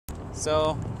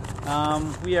So,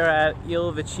 we are at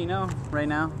Il Vicino right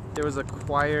now. There was a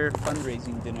choir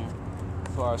fundraising dinner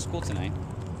for our school tonight,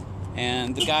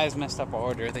 and the guys messed up our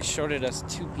order. They shorted us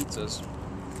 2 pizzas.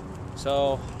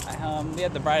 So, we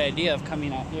had the bright idea of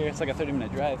coming out here. It's like a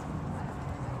 30-minute drive.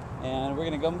 And we're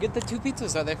gonna go and get the 2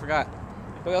 pizzas that they forgot.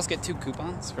 But we also get 2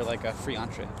 coupons for like a free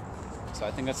entree. So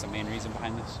I think that's the main reason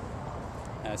behind this.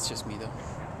 It's just me though.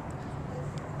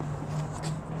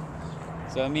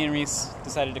 So me and Rheese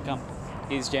decided to come.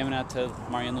 He's jamming out to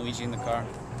Mario and Luigi in the car.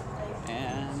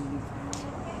 And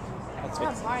that's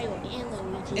what... It's not Mario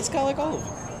and Luigi. It's got like all of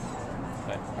them.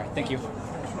 But, alright, thank you.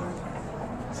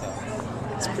 So,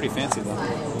 it's pretty fancy though.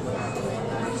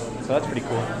 So that's pretty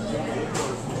cool.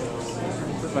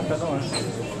 This is my friend Owen.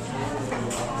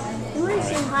 Who are you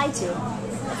saying hi to?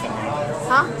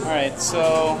 Huh? Alright,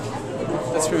 so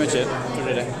that's pretty much it for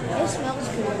today. It smells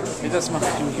good. It does smell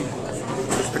like kimchi.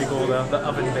 It's pretty cool though, the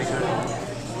oven baker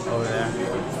over there.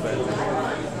 But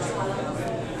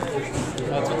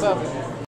that's what's up.